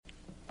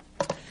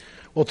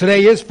Well,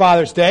 today is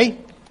Father's Day,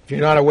 if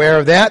you're not aware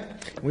of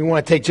that. We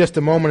want to take just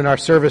a moment in our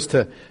service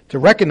to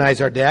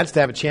recognize our dads, to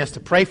have a chance to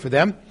pray for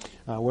them.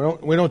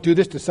 We don't do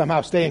this to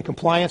somehow stay in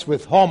compliance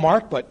with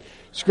Hallmark, but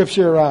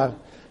Scripture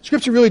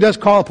really does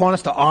call upon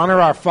us to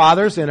honor our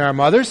fathers and our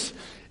mothers.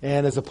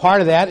 And as a part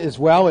of that as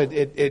well,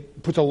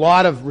 it puts a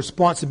lot of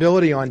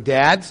responsibility on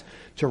dads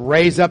to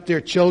raise up their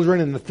children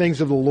in the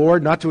things of the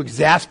Lord, not to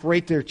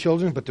exasperate their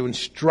children, but to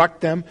instruct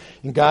them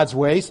in God's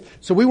ways.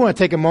 So we want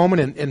to take a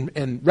moment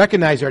and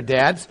recognize our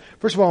dads.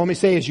 First of all, let me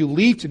say, as you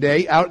leave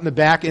today, out in the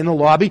back in the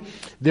lobby,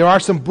 there are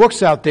some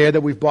books out there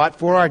that we've bought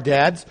for our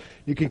dads.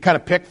 You can kind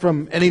of pick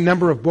from any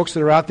number of books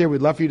that are out there.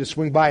 We'd love for you to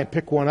swing by and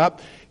pick one up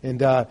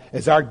and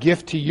as our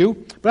gift to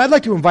you. But I'd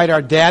like to invite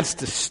our dads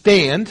to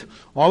stand,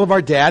 all of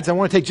our dads. I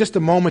want to take just a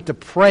moment to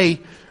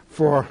pray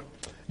for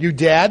you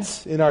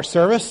dads in our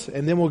service,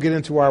 and then we'll get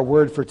into our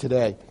word for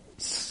today.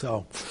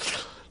 So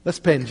let's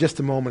spend just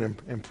a moment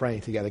and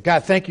praying together.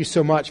 God, thank you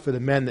so much for the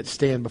men that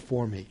stand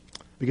before me,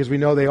 because we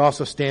know they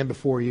also stand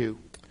before you,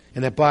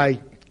 and that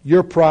by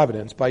your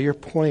providence, by your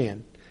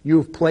plan, you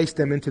have placed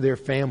them into their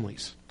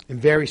families in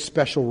very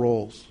special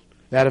roles,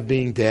 that of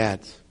being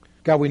dads.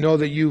 God, we know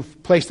that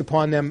you've placed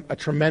upon them a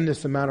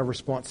tremendous amount of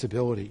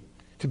responsibility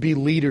to be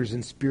leaders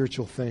in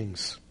spiritual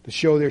things, to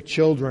show their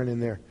children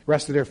and the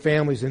rest of their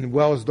families, and as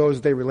well as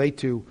those they relate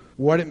to,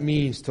 what it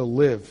means to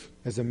live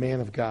as a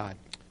man of God.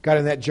 God,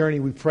 in that journey,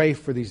 we pray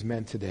for these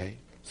men today.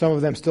 Some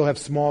of them still have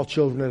small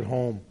children at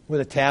home with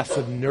a task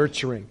of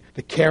nurturing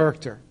the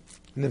character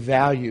and the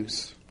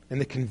values and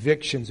the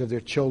convictions of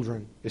their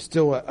children. Is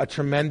still a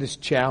tremendous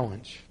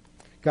challenge.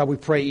 God, we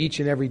pray each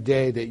and every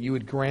day that you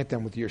would grant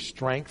them with your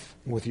strength,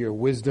 and with your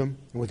wisdom,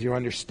 and with your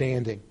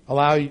understanding.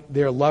 Allow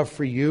their love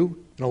for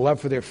you, and a love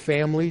for their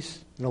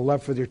families, and a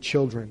love for their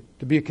children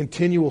to be a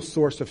continual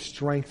source of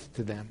strength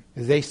to them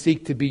as they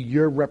seek to be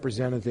your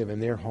representative in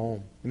their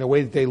home, in the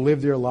way that they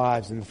live their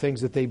lives, and the things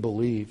that they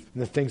believe,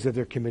 and the things that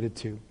they're committed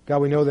to.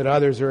 God, we know that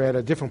others are at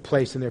a different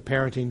place in their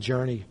parenting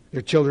journey.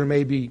 Their children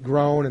may be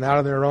grown and out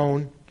on their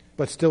own,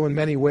 but still in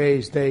many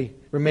ways they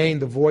remain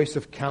the voice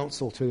of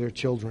counsel to their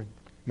children.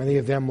 Many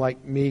of them,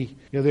 like me,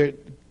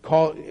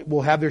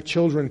 will have their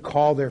children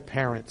call their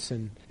parents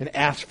and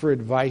ask for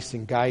advice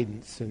and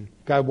guidance. And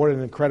God, what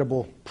an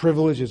incredible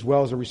privilege as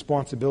well as a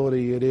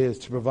responsibility it is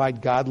to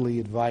provide godly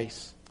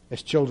advice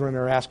as children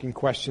are asking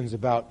questions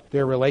about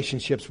their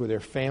relationships with their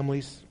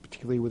families,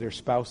 particularly with their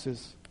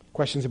spouses,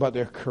 questions about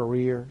their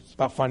careers,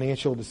 about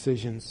financial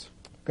decisions.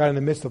 God, in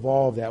the midst of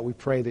all of that, we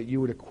pray that you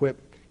would equip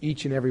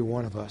each and every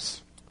one of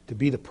us to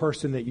be the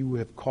person that you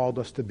have called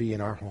us to be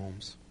in our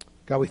homes.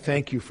 God, we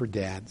thank you for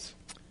dads.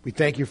 We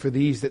thank you for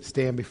these that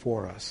stand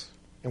before us.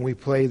 And we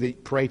pray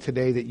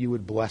today that you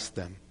would bless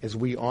them as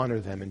we honor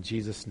them in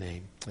Jesus'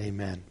 name.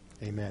 Amen.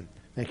 Amen.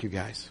 Thank you,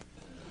 guys.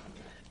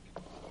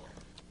 I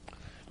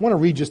want to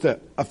read just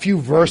a few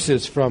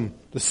verses from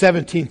the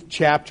 17th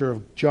chapter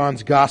of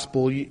John's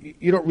Gospel.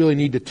 You don't really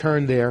need to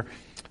turn there,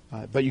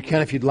 but you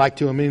can if you'd like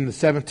to. I'm in the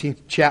 17th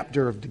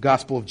chapter of the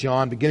Gospel of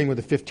John, beginning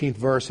with the 15th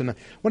verse. And I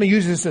want to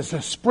use this as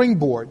a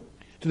springboard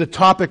to the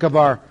topic of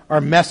our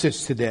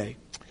message today.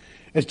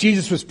 As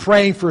Jesus was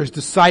praying for his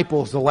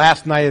disciples the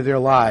last night of their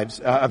lives,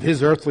 of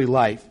his earthly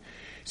life,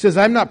 he says,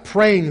 I'm not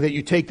praying that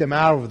you take them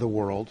out of the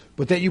world,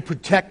 but that you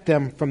protect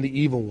them from the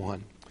evil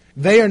one.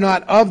 They are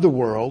not of the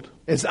world,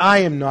 as I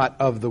am not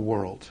of the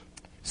world.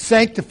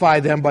 Sanctify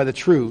them by the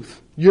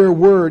truth. Your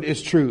word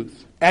is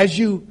truth. As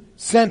you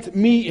sent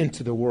me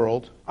into the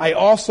world, I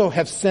also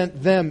have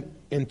sent them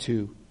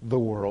into the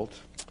world.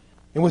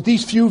 And with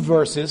these few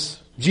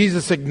verses,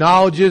 Jesus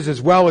acknowledges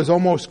as well as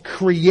almost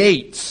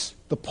creates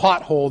the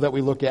pothole that we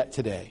look at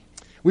today.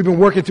 We've been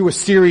working through a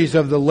series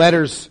of the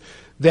letters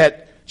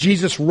that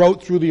Jesus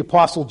wrote through the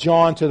Apostle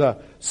John to the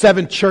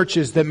 7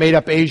 churches that made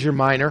up Asia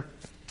Minor.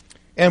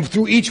 And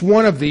through each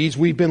one of these,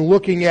 we've been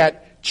looking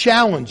at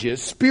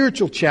challenges,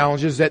 spiritual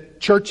challenges that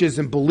churches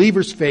and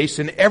believers face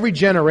in every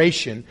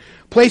generation,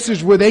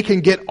 places where they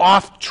can get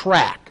off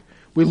track.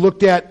 We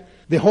looked at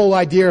the whole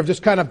idea of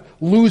just kind of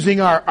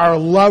losing our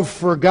love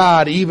for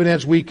God even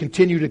as we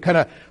continue to kind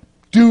of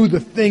do the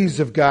things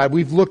of God.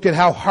 We've looked at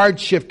how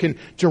hardship can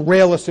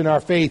derail us in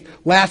our faith.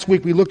 Last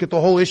week we looked at the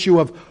whole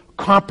issue of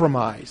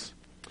compromise.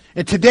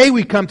 And today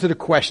we come to the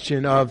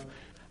question of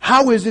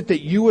how is it that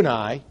you and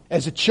I,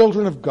 as the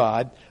children of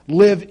God,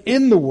 live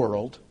in the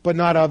world but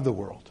not of the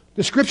world?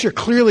 The Scripture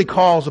clearly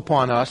calls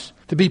upon us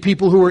to be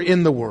people who are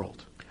in the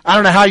world. I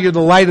don't know how you're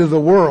the light of the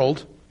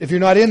world if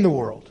you're not in the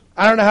world.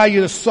 I don't know how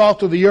you're the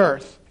salt of the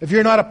earth if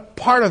you're not a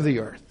part of the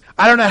earth.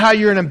 I don't know how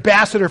you're an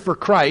ambassador for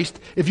Christ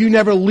if you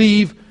never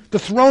leave the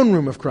throne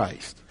room of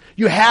Christ.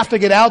 You have to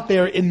get out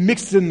there and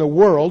mix in the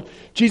world.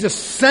 Jesus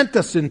sent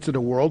us into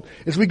the world.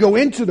 As we go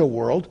into the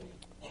world,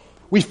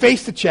 we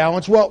face the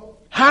challenge, well,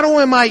 how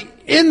am I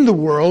in the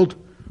world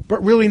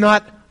but really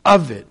not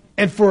of it?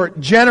 And for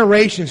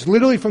generations,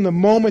 literally from the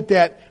moment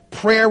that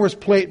prayer was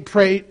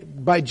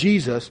prayed by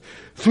Jesus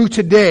through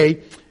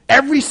today,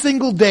 every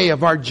single day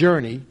of our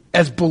journey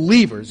as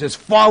believers, as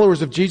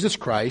followers of Jesus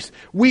Christ,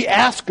 we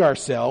ask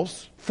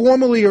ourselves,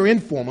 formally or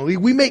informally,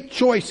 we make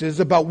choices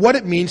about what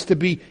it means to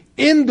be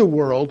in the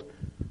world,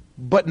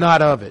 but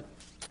not of it.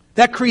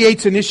 That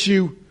creates an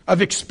issue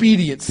of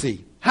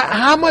expediency.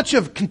 How much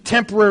of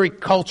contemporary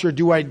culture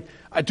do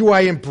I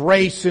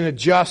embrace and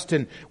adjust?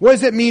 And what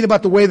does that mean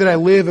about the way that I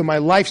live and my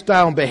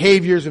lifestyle and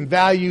behaviors and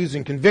values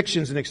and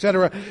convictions and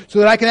etc., so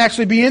that I can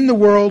actually be in the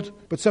world,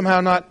 but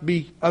somehow not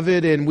be of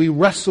it? And we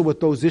wrestle with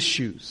those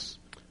issues.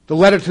 The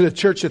letter to the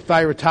church at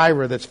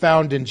Thyatira that's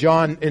found in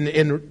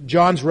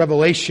John's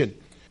Revelation,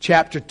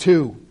 chapter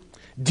 2,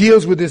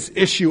 deals with this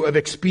issue of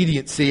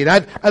expediency.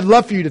 And I'd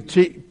love for you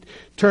to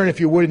turn,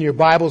 if you would, in your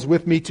Bibles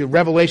with me to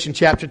Revelation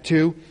chapter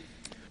 2.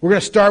 We're going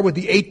to start with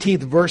the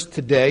 18th verse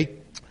today.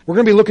 We're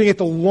going to be looking at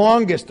the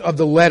longest of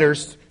the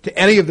letters to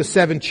any of the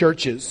 7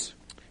 churches.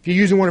 If you're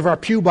using one of our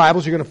pew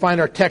Bibles, you're going to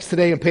find our text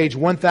today on page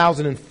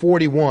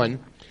 1041.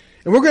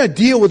 And we're going to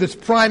deal with this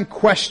prime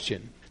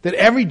question that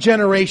every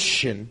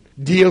generation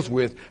deals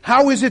with.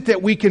 How is it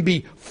that we can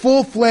be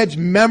full-fledged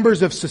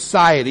members of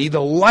society, the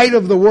light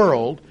of the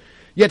world,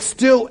 yet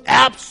still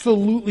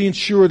absolutely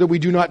ensure that we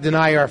do not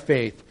deny our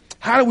faith?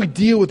 How do we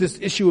deal with this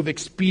issue of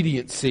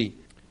expediency?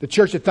 The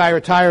church at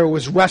Thyatira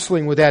was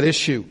wrestling with that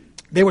issue.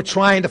 They were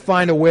trying to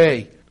find a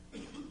way.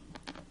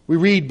 We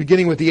read,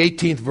 beginning with the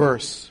 18th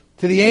verse,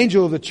 "To the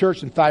angel of the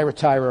church in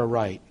Thyatira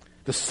write,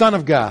 the Son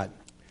of God."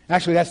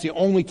 Actually, that's the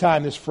only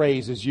time this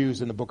phrase is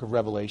used in the book of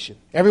Revelation.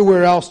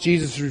 Everywhere else,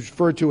 Jesus is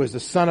referred to as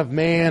the Son of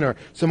Man or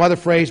some other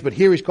phrase, but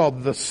here he's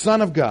called the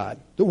Son of God,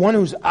 the one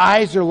whose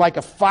eyes are like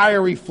a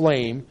fiery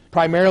flame,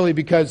 primarily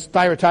because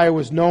Thyatira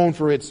was known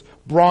for its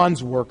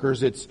bronze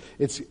workers,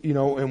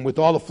 and with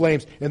all the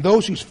flames. And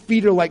those whose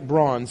feet are like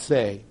bronze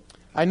say,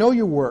 "I know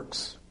your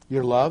works,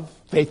 your love,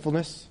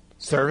 faithfulness,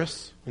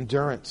 service,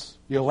 endurance.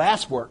 Your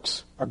last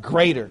works are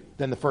greater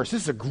than the first."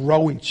 This is a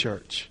growing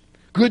church.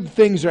 Good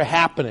things are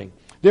happening.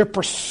 They're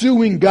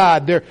pursuing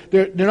God.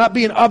 They're not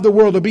being of the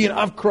world, they're being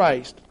of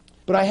Christ.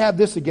 "But I have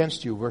this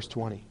against you," verse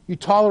 20. "You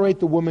tolerate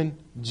the woman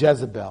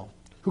Jezebel,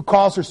 who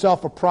calls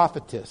herself a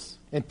prophetess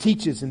and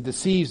teaches and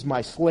deceives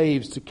my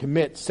slaves to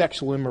commit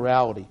sexual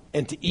immorality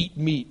and to eat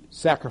meat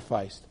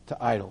sacrificed to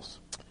idols.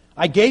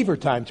 I gave her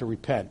time to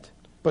repent,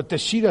 but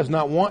she does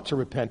not want to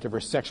repent of her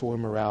sexual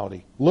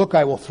immorality. Look,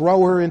 I will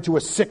throw her into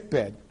a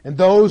sickbed, and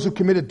those who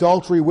commit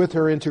adultery with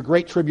her into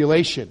great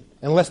tribulation,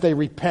 unless they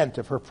repent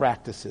of her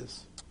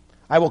practices.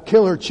 I will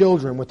kill her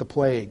children with the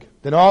plague.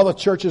 Then all the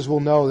churches will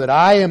know that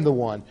I am the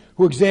one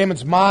who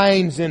examines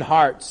minds and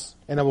hearts,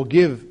 and I will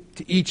give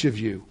to each of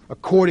you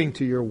according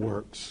to your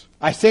works.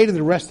 I say to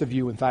the rest of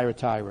you in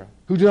Thyatira,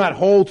 who do not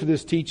hold to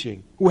this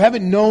teaching, who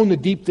haven't known the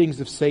deep things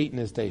of Satan,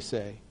 as they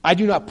say, I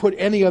do not put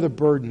any other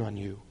burden on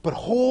you, but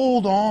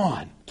hold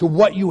on to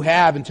what you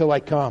have until I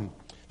come.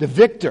 The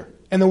victor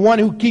and the one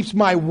who keeps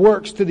my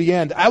works to the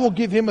end, I will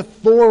give him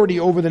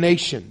authority over the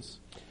nations,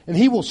 and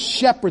he will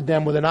shepherd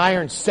them with an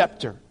iron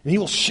scepter, and he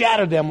will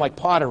shatter them like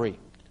pottery.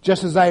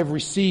 Just as I have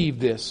received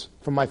this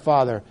from my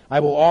Father, I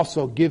will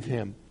also give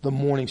him the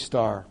morning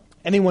star.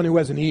 Anyone who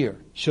has an ear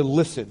should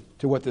listen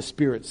to what the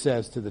Spirit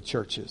says to the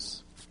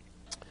churches."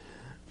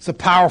 It's a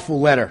powerful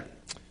letter.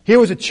 Here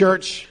was a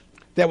church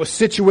that was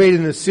situated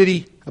in a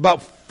city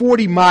about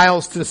 40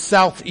 miles to the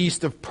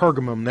southeast of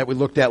Pergamum that we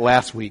looked at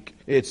last week.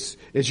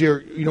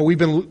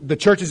 The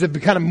churches have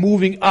been kind of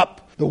moving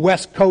up the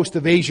west coast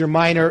of Asia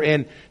Minor,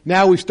 and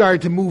now we've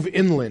started to move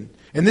inland.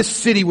 And this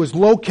city was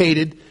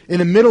located in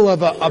the middle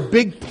of a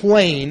big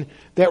plain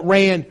that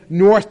ran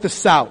north to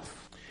south.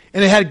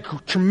 And it had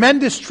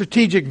tremendous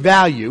strategic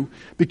value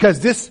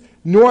because this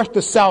north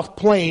to south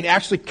plain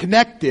actually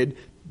connected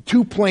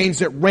two plains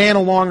that ran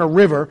along a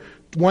river,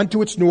 one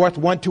to its north,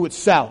 one to its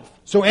south.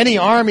 So any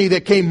army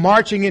that came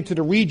marching into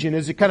the region,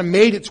 as it kind of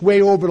made its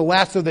way over the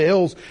last of the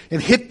hills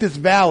and hit this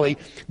valley,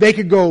 they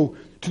could go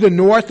to the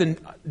north and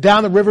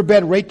down the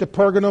riverbed right to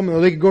Pergamum,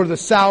 or they could go to the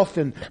south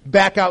and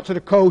back out to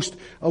the coast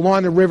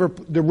along the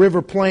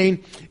river plain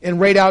and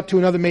right out to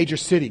another major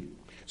city.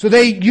 So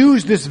they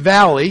used this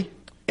valley,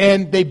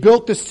 and they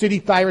built this city,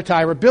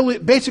 Thyatira,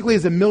 basically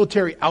as a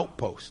military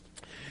outpost.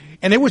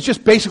 And it was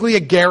just basically a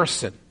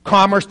garrison.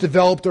 Commerce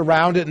developed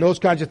around it and those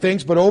kinds of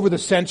things, but over the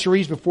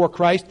centuries before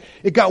Christ,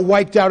 it got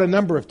wiped out a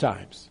number of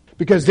times.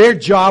 Because their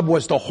job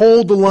was to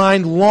hold the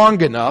line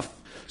long enough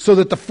so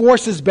that the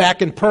forces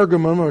back in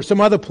Pergamum or some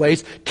other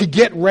place could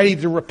get ready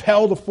to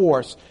repel the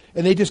force,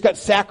 and they just got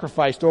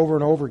sacrificed over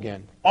and over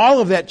again. All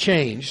of that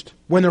changed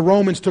when the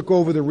Romans took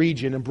over the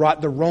region and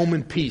brought the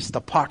Roman peace, the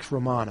Pax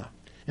Romana.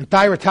 And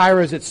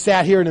Thyatira, as it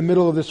sat here in the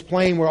middle of this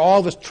plain where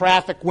all this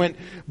traffic went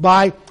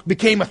by,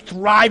 became a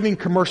thriving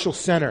commercial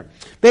center.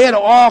 They had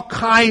all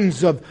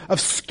kinds of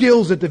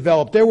skills that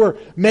developed. There were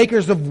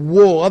makers of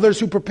wool, others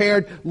who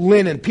prepared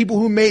linen, people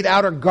who made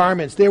outer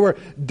garments. There were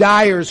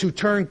dyers who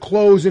turned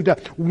clothes into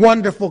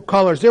wonderful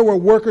colors. There were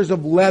workers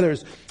of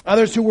leathers,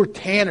 others who were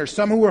tanners,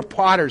 some who were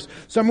potters,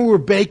 some who were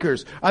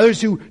bakers,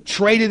 others who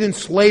traded in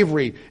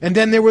slavery. And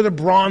then there were the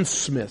bronze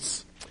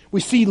smiths. We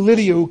see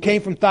Lydia, who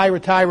came from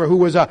Thyatira, who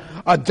was a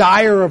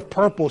dyer of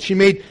purple. She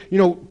made,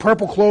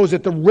 purple clothes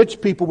that the rich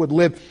people would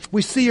live.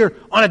 We see her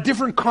on a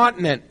different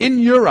continent, in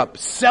Europe,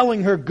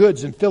 selling her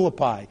goods in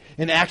Philippi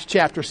in Acts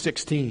chapter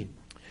 16.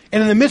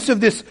 And in the midst of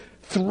this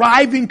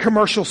thriving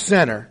commercial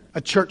center,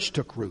 a church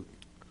took root.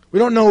 We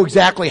don't know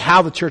exactly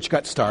how the church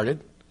got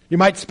started. You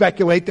might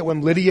speculate that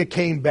when Lydia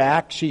came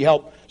back, she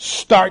helped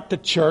start the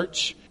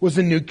church, was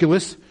the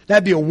nucleus.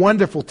 That'd be a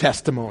wonderful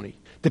testimony.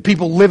 The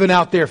people living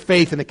out their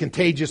faith in a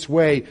contagious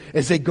way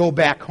as they go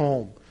back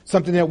home.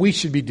 Something that we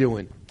should be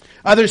doing.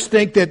 Others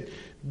think that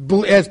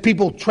as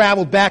people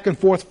traveled back and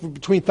forth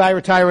between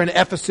Thyatira and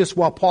Ephesus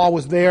while Paul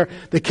was there,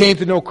 they came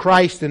to know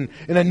Christ and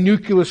a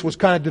nucleus was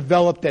kind of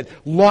developed that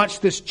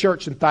launched this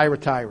church in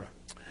Thyatira.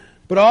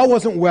 But all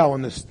wasn't well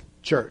in this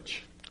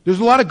church. There's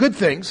a lot of good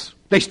things.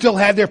 They still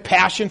had their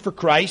passion for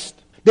Christ.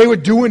 They were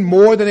doing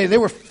more than they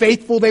were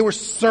faithful, they were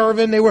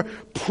serving, they were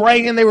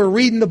praying, they were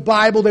reading the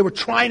Bible, they were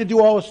trying to do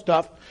all this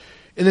stuff.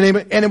 In the name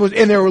of,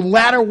 and their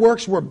latter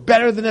works were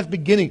better than at the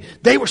beginning.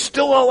 They were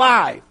still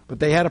alive, but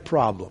they had a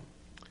problem.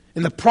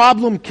 And the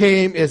problem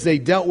came as they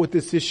dealt with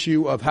this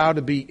issue of how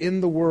to be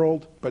in the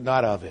world, but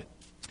not of it.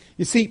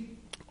 You see,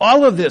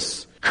 all of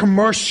this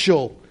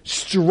commercial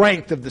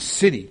strength of the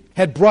city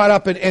had brought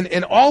up,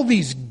 and all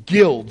these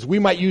guilds, we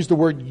might use the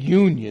word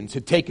unions,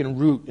 had taken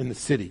root in the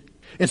city.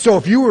 And so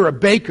if you were a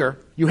baker,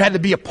 you had to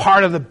be a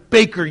part of the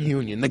baker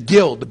union, the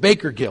guild, the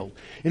baker guild.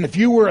 And if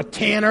you were a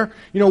tanner,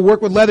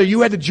 work with leather,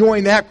 you had to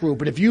join that group.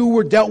 And if you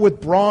were dealt with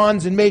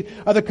bronze and made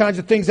other kinds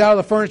of things out of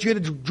the furnace, you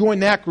had to join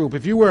that group.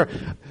 If you were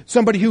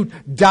somebody who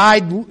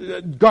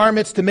dyed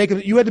garments to make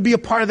it, you had to be a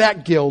part of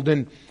that guild.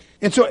 And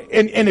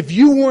if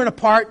you weren't a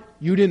part,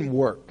 you didn't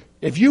work.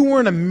 If you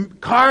weren't a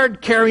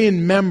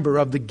card-carrying member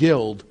of the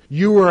guild,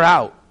 you were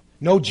out.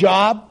 No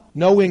job,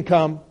 no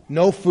income,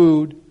 no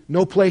food,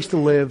 no place to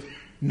live,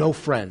 no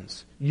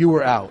friends. You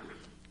were out.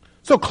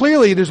 So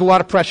clearly there's a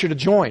lot of pressure to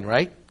join,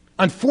 right?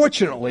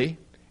 Unfortunately,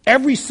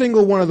 every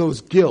single one of those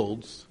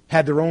guilds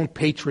had their own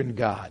patron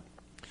god.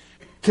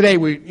 Today,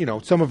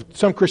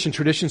 some Christian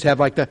traditions have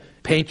like the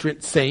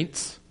patron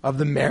saints of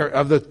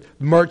the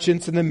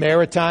merchants and the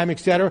maritime,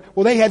 etc.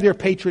 Well, they had their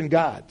patron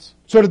gods.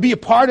 So to be a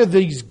part of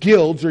these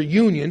guilds or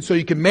unions so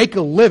you can make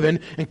a living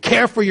and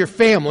care for your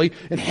family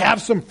and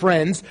have some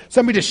friends,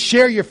 somebody to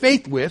share your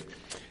faith with,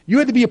 you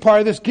had to be a part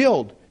of this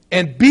guild.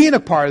 And being a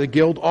part of the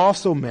guild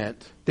also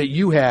meant that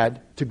you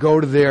had to go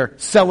to their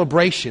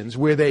celebrations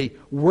where they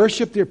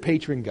worshiped their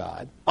patron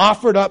god,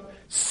 offered up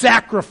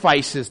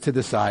sacrifices to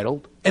this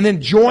idol, and then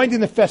joined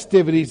in the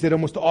festivities that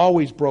almost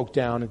always broke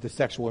down into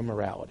sexual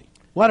immorality.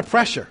 A lot of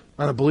pressure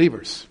on the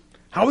believers.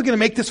 How are we going to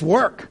make this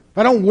work? If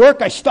I don't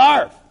work, I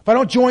starve. If I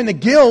don't join the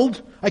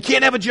guild, I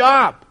can't have a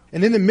job.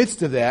 And in the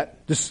midst of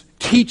that, this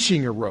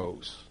teaching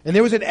arose. And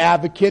there was an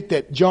advocate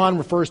that John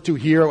refers to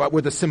here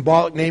with the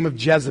symbolic name of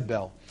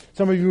Jezebel.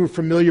 Some of you are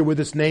familiar with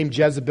this name,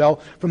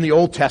 Jezebel, from the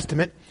Old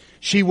Testament.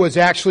 She was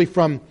actually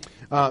from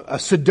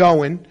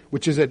Sidon,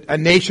 which is a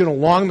nation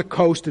along the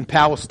coast in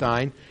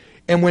Palestine.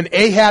 And when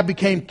Ahab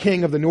became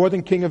king of the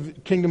northern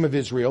kingdom of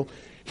Israel,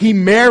 he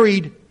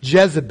married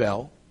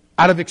Jezebel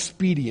out of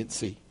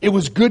expediency. It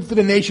was good for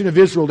the nation of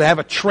Israel to have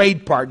a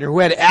trade partner who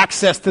had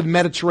access to the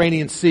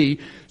Mediterranean Sea.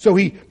 So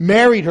he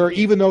married her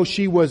even though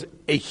she was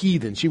a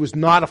heathen. She was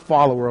not a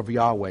follower of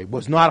Yahweh,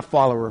 was not a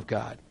follower of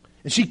God.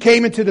 And she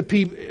came into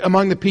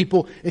among the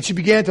people, and she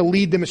began to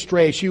lead them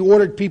astray. She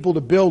ordered people to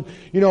build,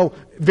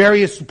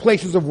 various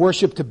places of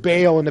worship to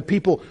Baal, and the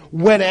people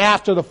went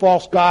after the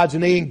false gods,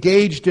 and they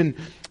engaged in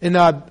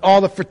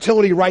all the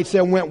fertility rites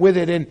that went with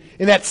it. And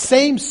in that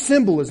same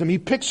symbolism, he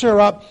picks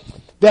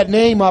that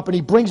name up, and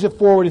he brings it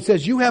forward and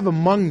says, you have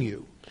among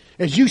you,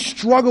 as you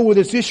struggle with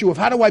this issue of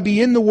how do I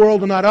be in the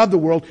world and not of the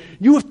world,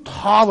 you have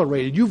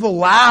tolerated, you've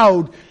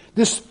allowed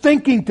this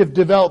thinking to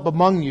develop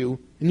among you,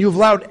 and you've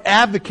allowed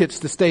advocates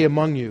to stay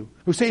among you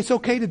who say it's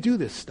okay to do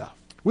this stuff.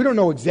 We don't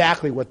know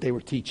exactly what they were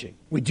teaching.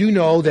 We do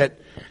know that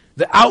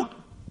the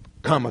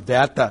outcome of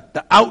that,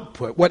 the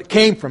output, what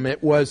came from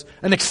it was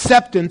an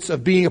acceptance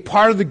of being a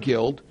part of the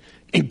guild,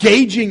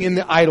 engaging in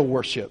the idol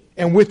worship,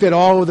 and with it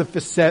all of the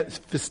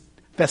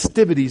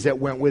festivities that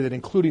went with it,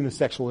 including the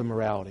sexual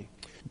immorality.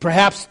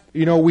 Perhaps,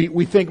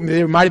 we think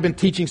they might have been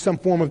teaching some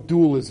form of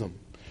dualism,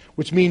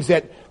 which means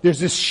that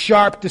there's this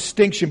sharp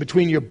distinction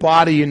between your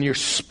body and your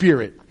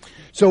spirit.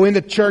 So in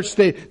the church,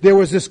 there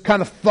was this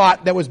kind of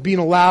thought that was being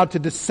allowed to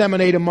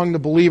disseminate among the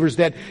believers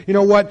that,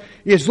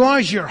 as long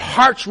as your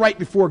heart's right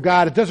before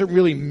God, it doesn't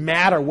really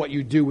matter what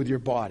you do with your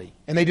body.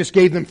 And they just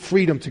gave them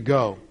freedom to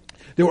go.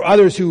 There were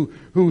others who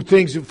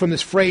things from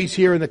this phrase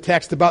here in the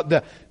text about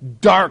the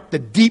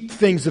deep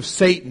things of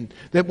Satan,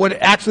 that what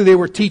actually they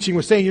were teaching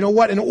was saying, in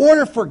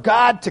order for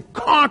God to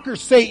conquer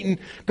Satan,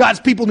 God's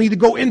people need to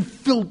go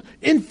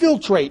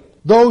infiltrate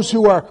those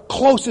who are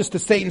closest to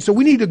Satan. So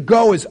we need to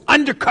go as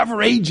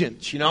undercover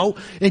agents, and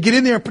get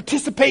in there and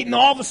participate in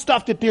all the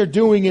stuff that they're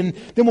doing, and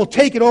then we'll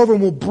take it over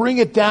and we'll bring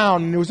it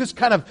down. And there was this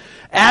kind of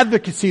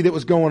advocacy that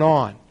was going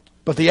on.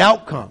 But the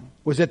outcome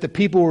was that the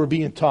people were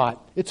being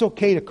taught, it's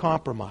okay to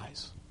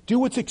compromise. Do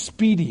what's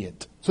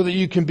expedient. so that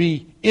you can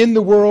be in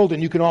the world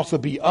and you can also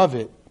be of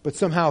it, but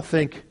somehow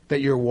think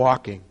that you're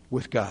walking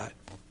with God.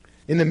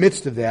 In the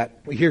midst of that,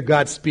 we hear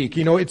God speak.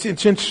 You know, it's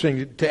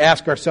interesting to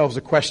ask ourselves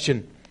a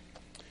question.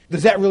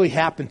 Does that really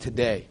happen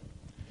today?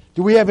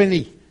 Do we have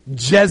any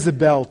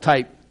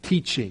Jezebel-type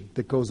teaching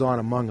that goes on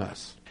among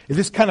us? Is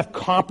this kind of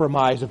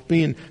compromise of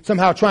being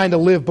somehow trying to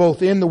live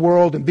both in the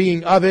world and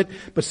being of it,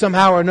 but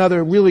somehow or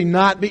another really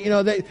not?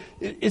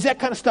 Is that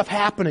kind of stuff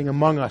happening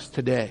among us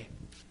today?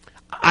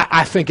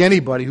 I think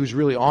anybody who's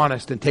really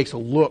honest and takes a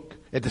look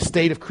at the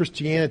state of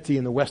Christianity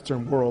in the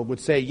Western world would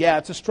say, yeah,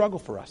 it's a struggle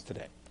for us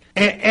today.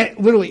 And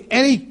literally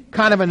any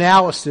kind of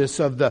analysis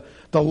of the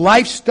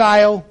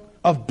lifestyle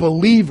of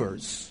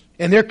believers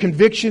and their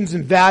convictions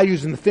and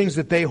values and the things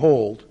that they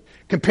hold,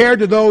 compared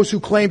to those who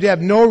claim to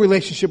have no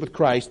relationship with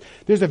Christ,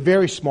 there's a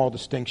very small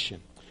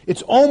distinction.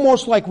 It's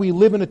almost like we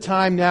live in a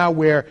time now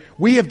where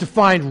we have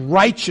defined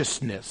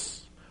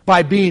righteousness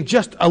by being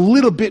just a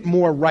little bit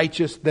more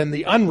righteous than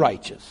the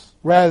unrighteous,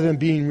 rather than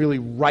being really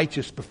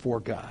righteous before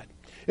God.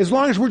 As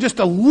long as we're just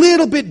a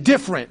little bit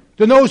different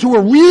than those who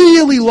are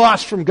really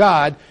lost from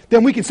God,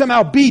 then we can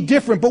somehow be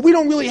different, but we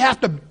don't really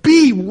have to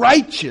be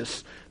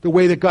righteous the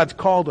way that God's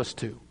called us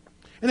to.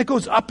 And it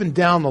goes up and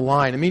down the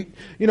line. I mean,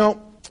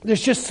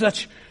 there's just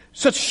such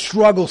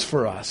struggles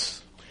for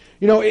us.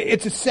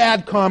 It's a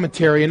sad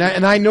commentary, and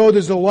I know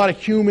there's a lot of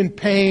human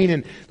pain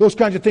and those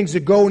kinds of things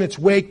that go in its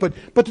wake, but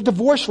the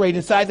divorce rate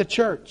inside the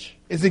church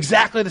is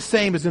exactly the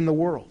same as in the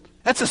world.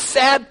 That's a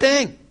sad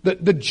thing.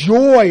 The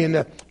joy and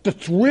the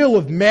thrill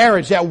of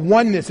marriage, that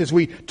oneness, as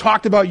we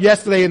talked about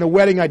yesterday in the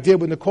wedding I did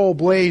with Nicole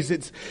Blaze,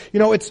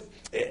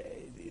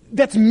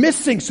 that's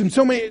missing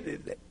so many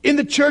in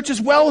the church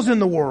as well as in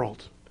the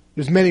world.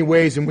 There's many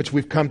ways in which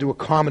we've come to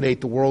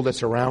accommodate the world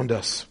that's around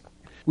us.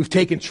 We've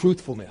taken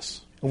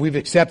truthfulness and we've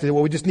accepted it.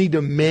 Well, we just need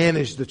to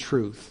manage the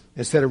truth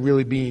instead of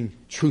really being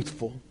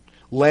truthful.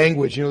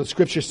 Language, the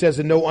Scripture says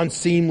that no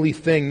unseemly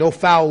thing, no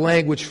foul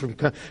language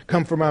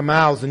come from our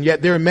mouths, and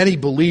yet there are many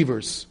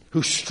believers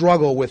who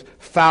struggle with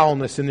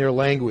foulness in their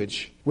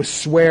language, with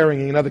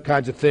swearing and other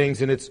kinds of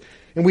things, and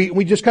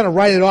we just kind of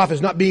write it off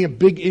as not being a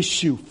big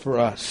issue for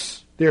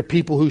us. There are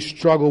people who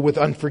struggle with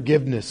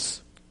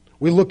unforgiveness.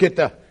 We look at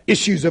the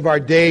issues of our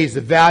days,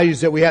 the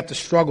values that we have to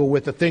struggle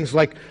with, the things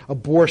like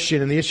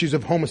abortion and the issues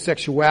of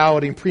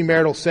homosexuality and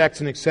premarital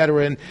sex and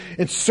etc.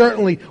 And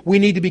certainly we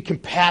need to be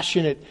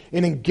compassionate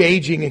and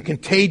engaging and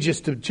contagious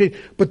to change.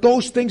 But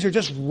those things are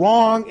just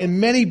wrong, and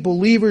many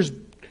believers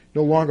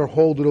no longer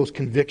hold to those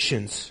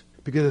convictions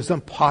because it's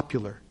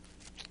unpopular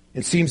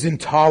and seems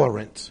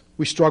intolerant.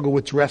 We struggle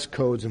with dress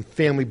codes and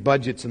family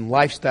budgets and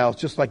lifestyles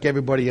just like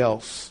everybody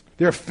else.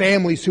 There are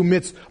families who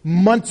miss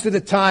months at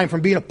a time from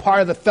being a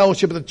part of the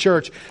fellowship of the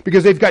church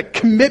because they've got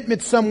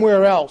commitment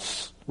somewhere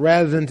else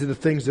rather than to the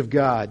things of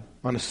God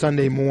on a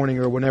Sunday morning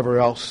or whenever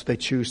else they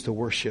choose to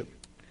worship.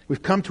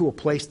 We've come to a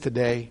place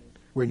today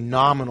where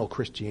nominal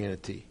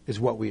Christianity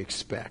is what we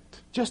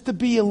expect. Just to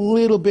be a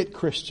little bit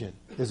Christian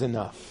is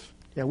enough.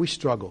 Yeah, we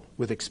struggle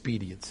with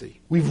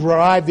expediency. We've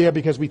arrived there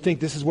because we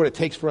think this is what it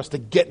takes for us to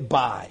get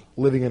by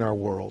living in our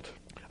world.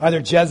 Are there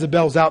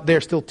Jezebels out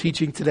there still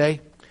teaching today?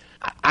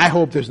 I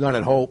hope there's none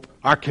at Hope.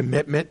 Our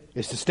commitment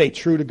is to stay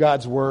true to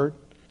God's Word,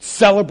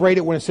 celebrate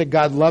it when it said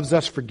God loves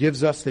us,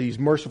 forgives us, that He's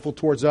merciful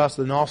towards us,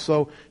 and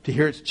also to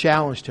hear its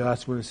challenge to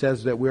us when it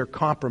says that we're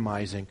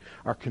compromising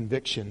our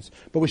convictions.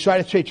 But we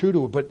try to stay true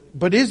to it.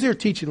 But is there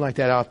teaching like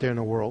that out there in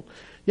the world?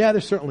 Yeah,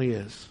 there certainly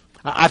is.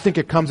 I think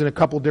it comes in a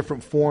couple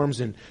different forms,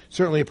 and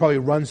certainly it probably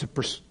runs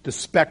the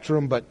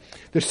spectrum, but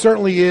there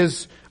certainly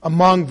is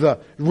among the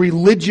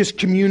religious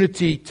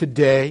community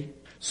today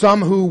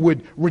some who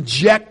would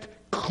reject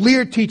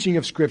clear teaching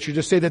of Scripture,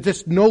 just say that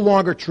this is no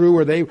longer true,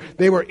 or they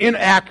were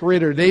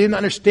inaccurate, or they didn't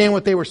understand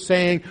what they were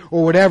saying,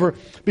 or whatever,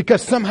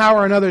 because somehow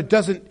or another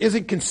it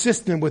isn't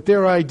consistent with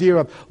their idea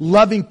of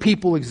loving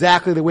people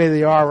exactly the way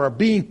they are, or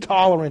being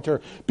tolerant,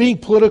 or being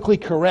politically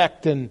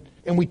correct, and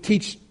we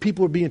teach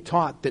people are being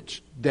taught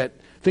that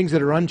things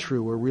that are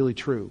untrue are really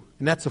true.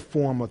 And that's a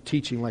form of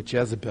teaching like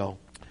Jezebel.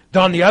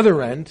 On the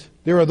other end,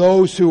 there are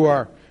those who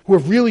have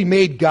really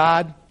made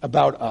God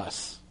about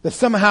us. That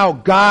somehow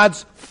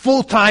God's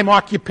full-time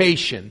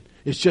occupation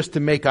is just to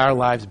make our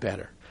lives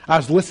better. I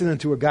was listening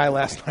to a guy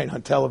last night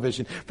on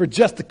television for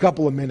just a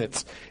couple of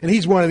minutes, and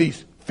he's one of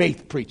these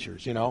faith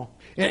preachers,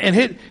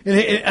 And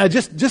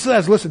just as I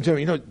was listening to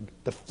him,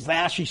 the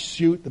flashy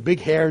suit, the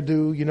big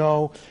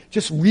hairdo,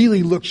 just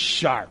really looked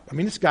sharp. I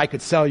mean, this guy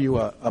could sell you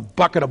a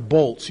bucket of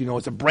bolts,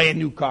 it's a brand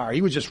new car.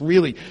 He was just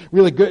really,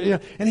 really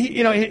good. And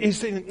he's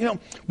saying,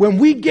 when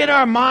we get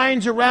our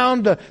minds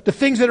around the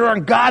things that are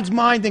on God's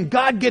mind, then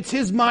God gets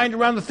His mind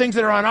around the things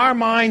that are on our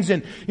minds.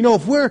 And,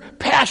 if we're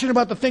passionate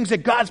about the things that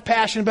God's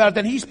passionate about,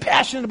 then He's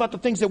passionate about the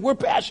things that we're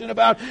passionate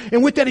about.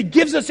 And with that, He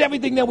gives us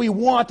everything that we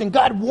want. And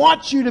God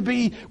wants you to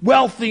be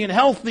wealthy and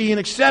healthy and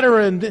et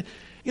cetera. And,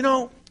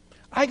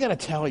 I got to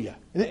tell you,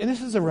 and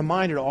this is a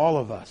reminder to all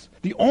of us,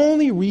 the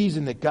only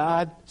reason that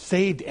God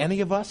saved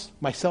any of us,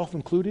 myself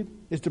included,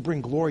 is to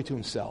bring glory to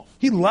himself.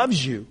 He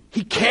loves you.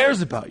 He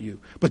cares about you.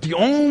 But the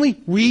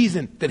only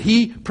reason that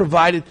he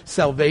provided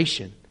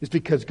salvation is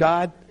because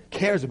God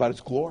cares about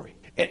his glory.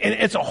 And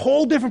it's a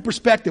whole different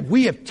perspective.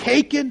 We have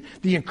taken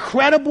the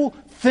incredible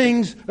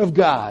things of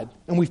God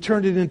and we've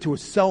turned it into a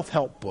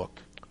self-help book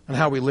on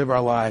how we live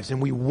our lives.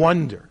 And we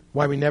wonder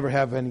why we never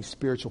have any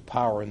spiritual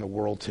power in the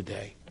world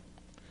today.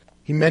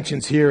 He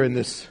mentions here in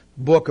this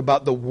book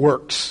about the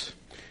works.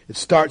 It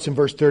starts in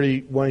verse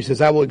 31. He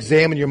says, I will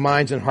examine your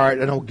minds and heart,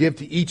 and I will give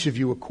to each of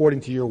you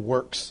according to your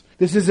works.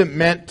 This isn't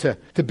meant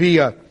to be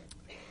a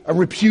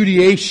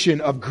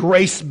repudiation of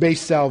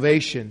grace-based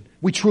salvation.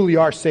 We truly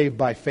are saved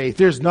by faith.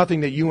 There's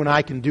nothing that you and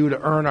I can do to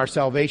earn our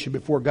salvation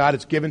before God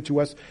is given to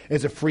us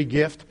as a free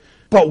gift.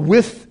 But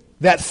with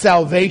that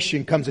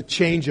salvation comes a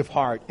change of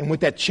heart. And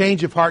with that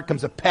change of heart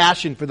comes a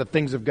passion for the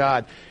things of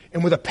God.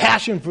 And with a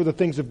passion for the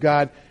things of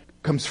God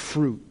comes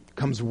fruit,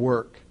 comes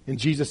work. And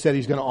Jesus said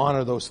he's going to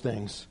honor those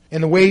things.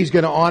 And the way he's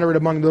going to honor it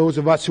among those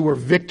of us who are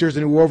victors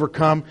and who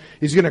overcome,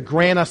 he's going to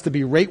grant us to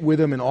be right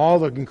with him in all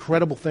the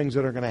incredible things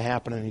that are going to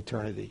happen in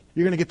eternity.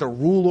 You're going to get to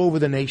rule over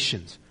the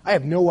nations. I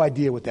have no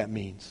idea what that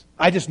means.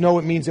 I just know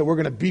it means that we're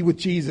going to be with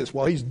Jesus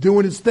while he's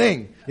doing his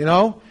thing, you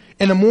know?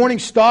 And the morning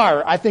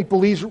star, I think,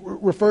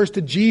 refers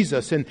to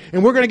Jesus. And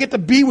we're going to get to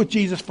be with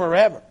Jesus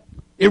forever.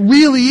 It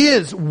really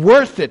is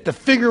worth it to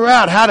figure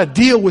out how to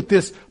deal with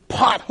this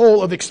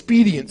pothole of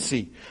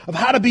expediency, of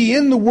how to be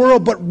in the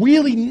world but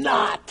really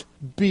not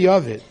be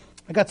of it.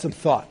 I got some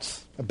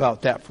thoughts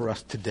about that for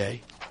us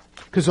today.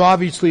 Because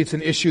obviously it's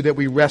an issue that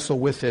we wrestle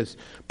with as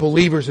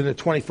believers in the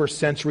 21st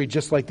century,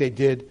 just like they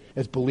did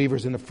as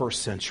believers in the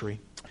first century.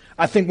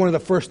 I think one of the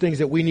first things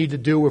that we need to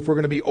do if we're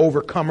going to be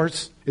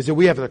overcomers is that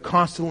we have to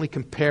constantly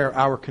compare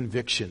our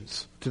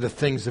convictions to the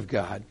things of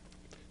God.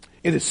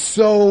 It is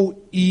so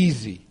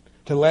easy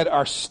to let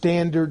our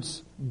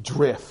standards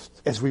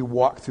drift as we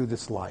walk through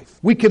this life.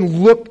 We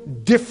can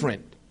look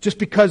different just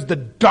because the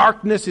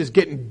darkness is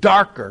getting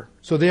darker,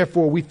 so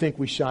therefore we think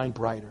we shine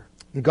brighter.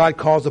 And God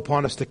calls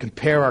upon us to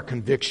compare our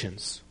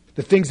convictions.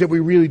 The things that we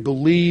really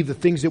believe, the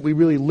things that we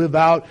really live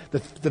out,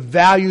 the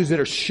values that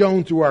are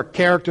shown through our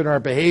character and our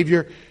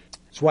behavior.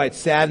 That's why it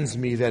saddens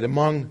me that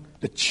among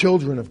the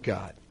children of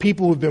God,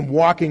 people who have been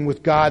walking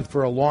with God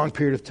for a long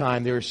period of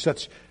time, there is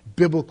such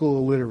biblical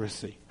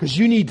illiteracy. Because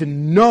you need to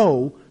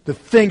know the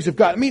things of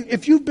God. I mean,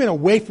 if you've been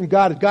away from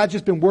God, if God's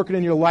just been working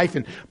in your life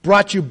and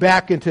brought you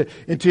back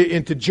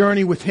into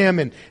journey with him,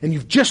 and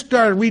you've just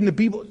started reading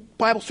the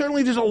Bible,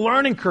 certainly there's a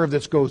learning curve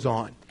that goes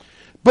on.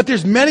 But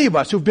there's many of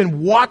us who've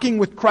been walking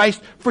with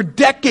Christ for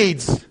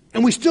decades,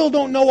 and we still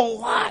don't know a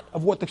lot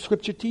of what the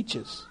Scripture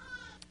teaches.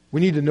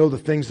 We need to know the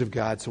things of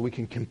God so we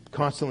can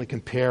constantly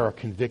compare our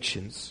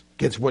convictions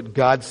against what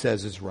God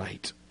says is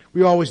right.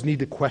 We always need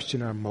to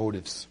question our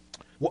motives.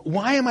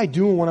 Why am I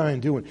doing what I'm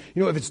doing?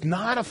 You know, if it's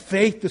not of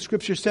faith, the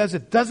Scripture says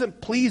it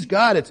doesn't please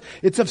God.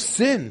 It's of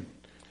sin.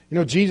 You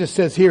know, Jesus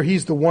says here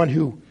he's the one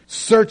who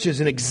searches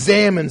and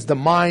examines the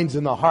minds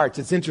and the hearts.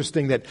 It's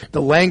interesting that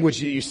the language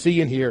that you see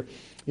in here,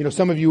 you know,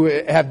 some of you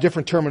have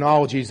different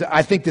terminologies.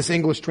 I think this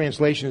English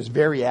translation is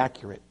very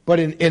accurate. But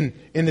in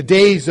the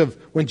days of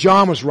when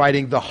John was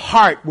writing, the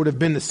heart would have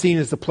been seen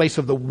as the place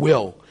of the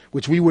will,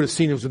 which we would have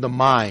seen as the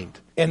mind.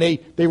 And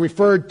they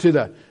referred to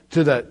the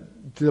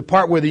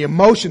part where the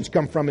emotions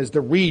come from is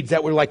the reeds.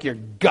 That were like your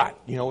gut,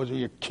 you know,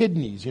 your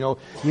kidneys, you know.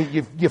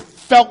 You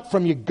felt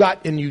from your gut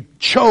and you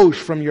chose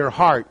from your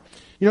heart.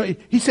 You know,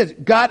 he says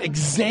God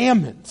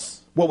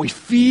examines what we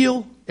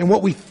feel and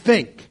what we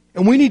think.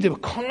 And we need to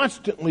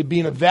constantly be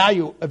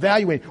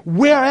evaluating,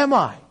 where am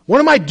I? What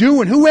am I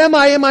doing? Who am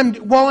I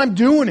while I'm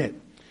doing it?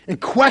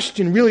 And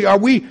question, really, are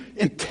we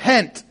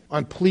intent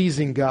on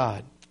pleasing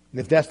God?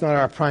 And if that's not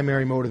our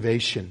primary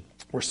motivation,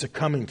 we're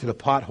succumbing to the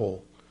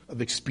pothole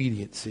of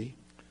expediency.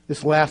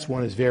 This next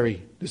one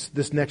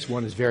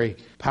is very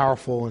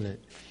powerful, and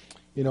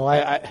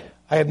I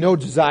have no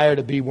desire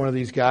to be one of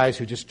these guys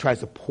who just tries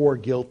to pour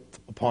guilt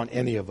upon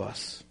any of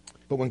us.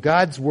 But when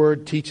God's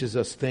Word teaches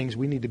us things,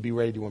 we need to be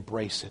ready to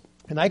embrace it.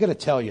 And I got to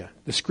tell you,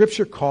 the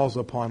Scripture calls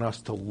upon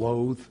us to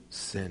loathe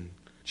sin.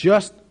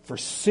 Just for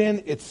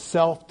sin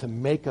itself to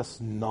make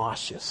us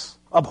nauseous.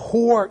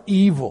 Abhor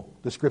evil,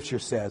 the Scripture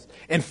says,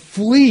 and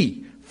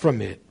flee from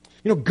it.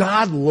 You know,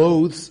 God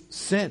loathes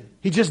sin.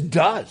 He just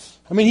does.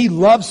 I mean, he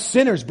loves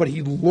sinners, but he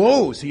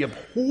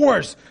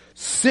abhors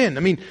sin. I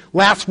mean,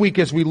 last week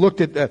as we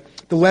looked at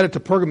the letter to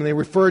Pergamum, they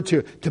referred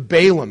to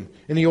Balaam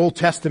in the Old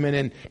Testament.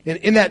 And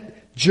in that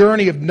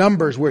journey of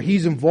Numbers where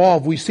he's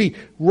involved, we see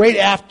right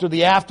after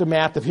the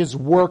aftermath of his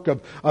work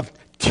of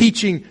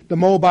teaching the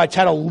Moabites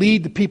how to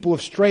lead the people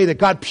astray, that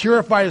God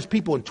purified his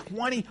people, and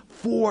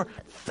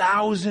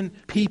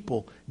 24,000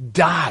 people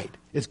died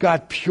as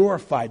God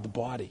purified the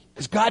body.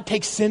 Because God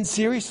takes sin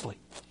seriously.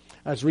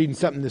 I was reading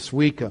something this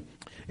week,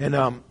 and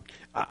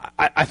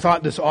I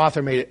thought this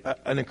author made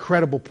an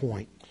incredible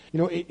point.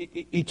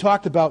 he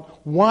talked about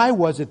why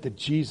was it that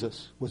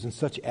Jesus was in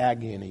such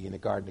agony in the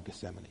Garden of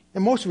Gethsemane.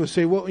 And most of us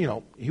say, well,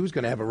 he was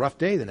going to have a rough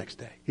day the next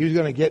day. He was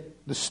going to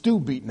get the stew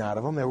beaten out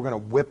of him. They were going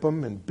to whip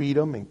him and beat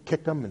him and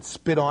kick him and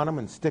spit on him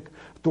and stick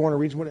thorn or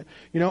reeds,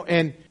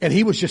 and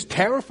he was just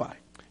terrified.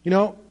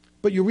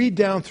 But you read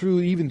down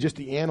through even just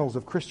the annals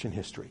of Christian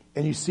history,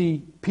 and you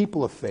see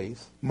people of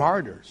faith,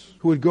 martyrs,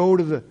 who would go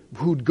to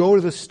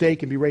the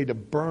stake and be ready to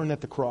burn at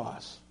the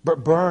cross,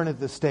 burn at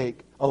the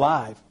stake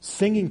alive,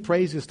 singing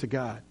praises to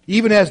God.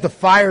 Even as the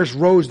fires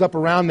rose up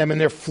around them and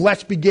their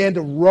flesh began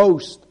to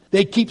roast,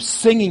 they keep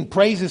singing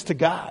praises to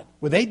God.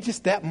 Were they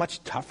just that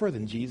much tougher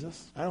than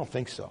Jesus? I don't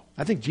think so.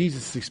 I think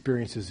Jesus'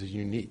 experiences is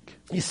unique.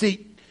 You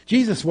see,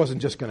 Jesus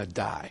wasn't just going to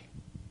die.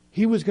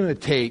 He was going to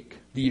take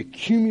the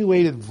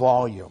accumulated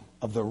volume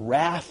of the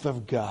wrath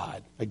of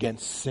God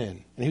against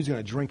sin, and he was going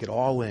to drink it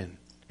all in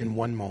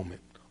one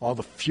moment. All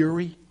the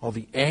fury, all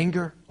the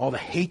anger, all the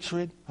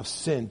hatred of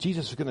sin.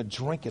 Jesus was going to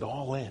drink it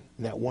all in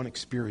that one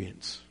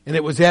experience. And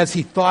it was as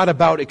he thought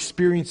about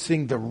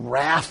experiencing the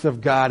wrath of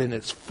God in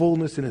its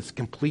fullness and its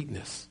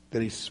completeness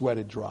that he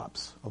sweated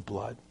drops of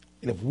blood.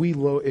 And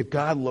if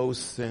God loathes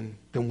sin,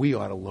 then we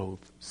ought to loathe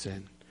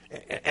sin.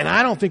 And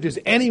I don't think there's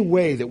any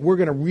way that we're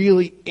going to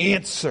really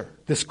answer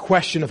this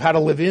question of how to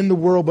live in the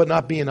world but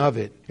not being of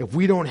it if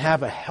we don't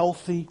have a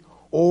healthy,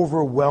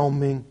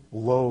 overwhelming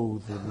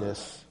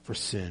loathedness for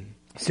sin.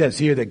 It says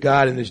here that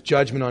God, in his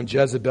judgment on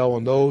Jezebel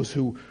and those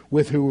who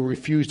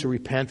refused to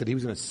repent, that he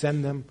was going to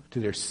send them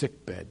to their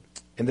sickbed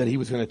and that he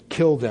was going to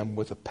kill them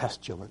with a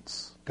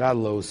pestilence. God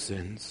loathes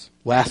sins.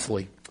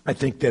 Lastly, I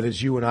think that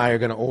as you and I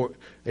are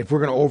if we're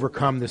going to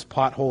overcome this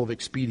pothole of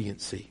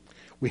expediency,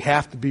 we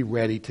have to be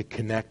ready to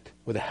connect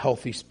with a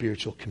healthy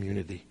spiritual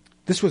community.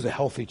 This was a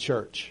healthy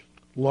church.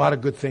 A lot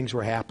of good things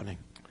were happening.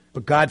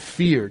 But God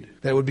feared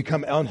that it would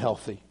become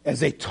unhealthy as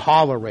they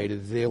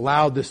tolerated, they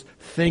allowed this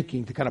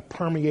thinking to kind of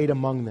permeate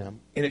among them.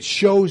 And it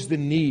shows the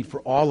need for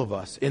all of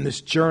us in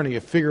this journey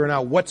of figuring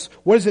out what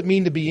does it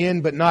mean to be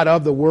in but not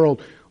of the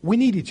world. We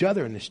need each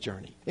other in this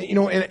journey.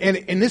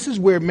 And this is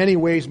where in many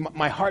ways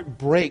my heart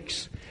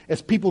breaks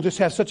as people just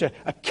have such a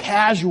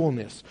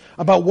casualness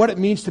about what it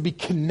means to be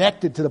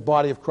connected to the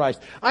body of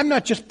Christ. I'm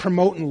not just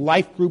promoting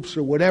life groups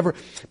or whatever,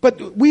 but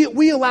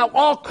we allow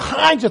all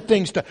kinds of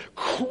things to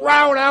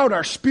crowd out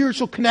our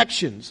spiritual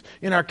connections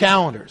in our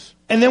calendars.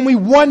 And then we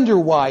wonder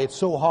why it's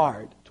so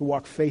hard to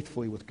walk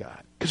faithfully with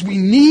God. Because we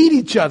need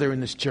each other in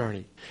this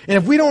journey. And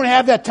if we don't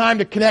have that time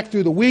to connect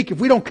through the week, if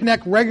we don't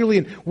connect regularly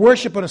in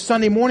worship on a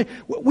Sunday morning,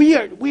 we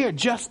are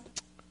just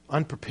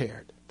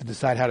unprepared to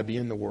decide how to be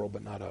in the world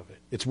but not of it.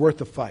 It's worth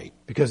the fight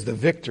because the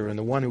victor and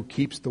the one who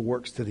keeps the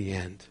works to the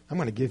end, I'm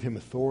going to give him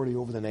authority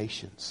over the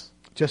nations.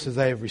 Just as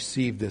I have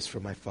received this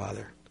from my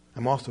Father,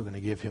 I'm also going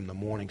to give him the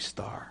morning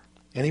star.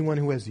 Anyone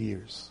who has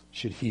ears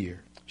should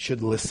hear,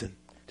 should listen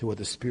to what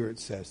the Spirit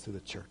says to the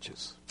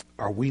churches.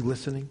 Are we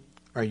listening?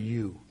 Are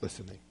you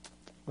listening?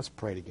 Let's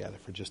pray together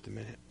for just a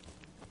minute.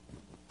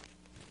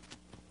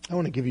 I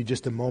want to give you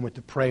just a moment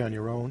to pray on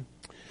your own.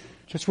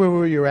 Just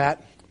where you're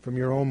at, from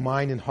your own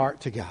mind and heart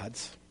to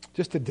God's.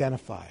 Just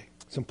identify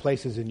some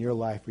places in your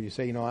life where you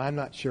say, I'm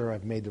not sure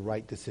I've made the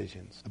right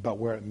decisions about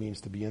where it means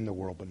to be in the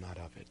world but not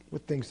of it.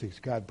 What things does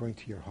God bring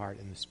to your heart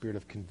in the spirit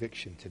of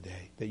conviction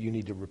today that you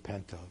need to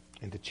repent of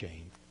and to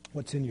change?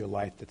 What's in your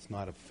life that's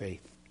not of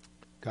faith?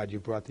 God,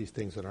 you brought these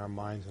things in our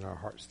minds and our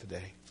hearts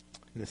today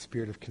in the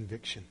spirit of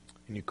conviction,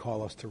 and you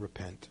call us to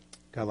repent.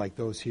 God, like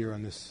those here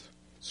on this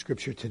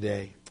scripture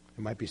today,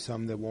 there might be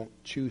some that won't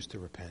choose to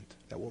repent,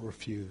 that will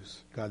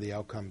refuse. God, the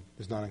outcome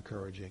is not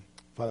encouraging.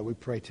 Father, we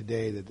pray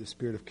today that the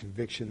spirit of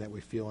conviction that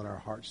we feel in our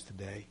hearts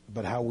today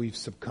about how we've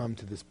succumbed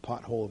to this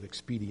pothole of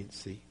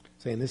expediency,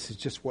 saying this is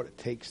just what it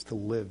takes to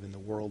live in the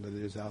world that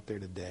is out there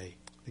today,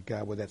 that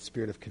God, with that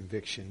spirit of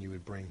conviction, you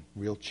would bring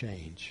real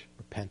change,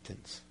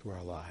 repentance to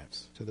our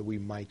lives so that we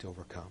might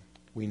overcome.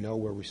 We know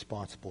we're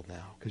responsible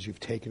now because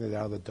you've taken it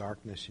out of the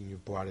darkness and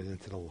you've brought it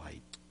into the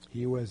light.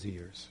 He who has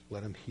ears,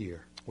 let him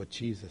hear what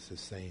Jesus is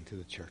saying to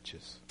the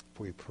churches.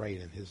 For we pray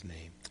it in his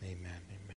name. Amen.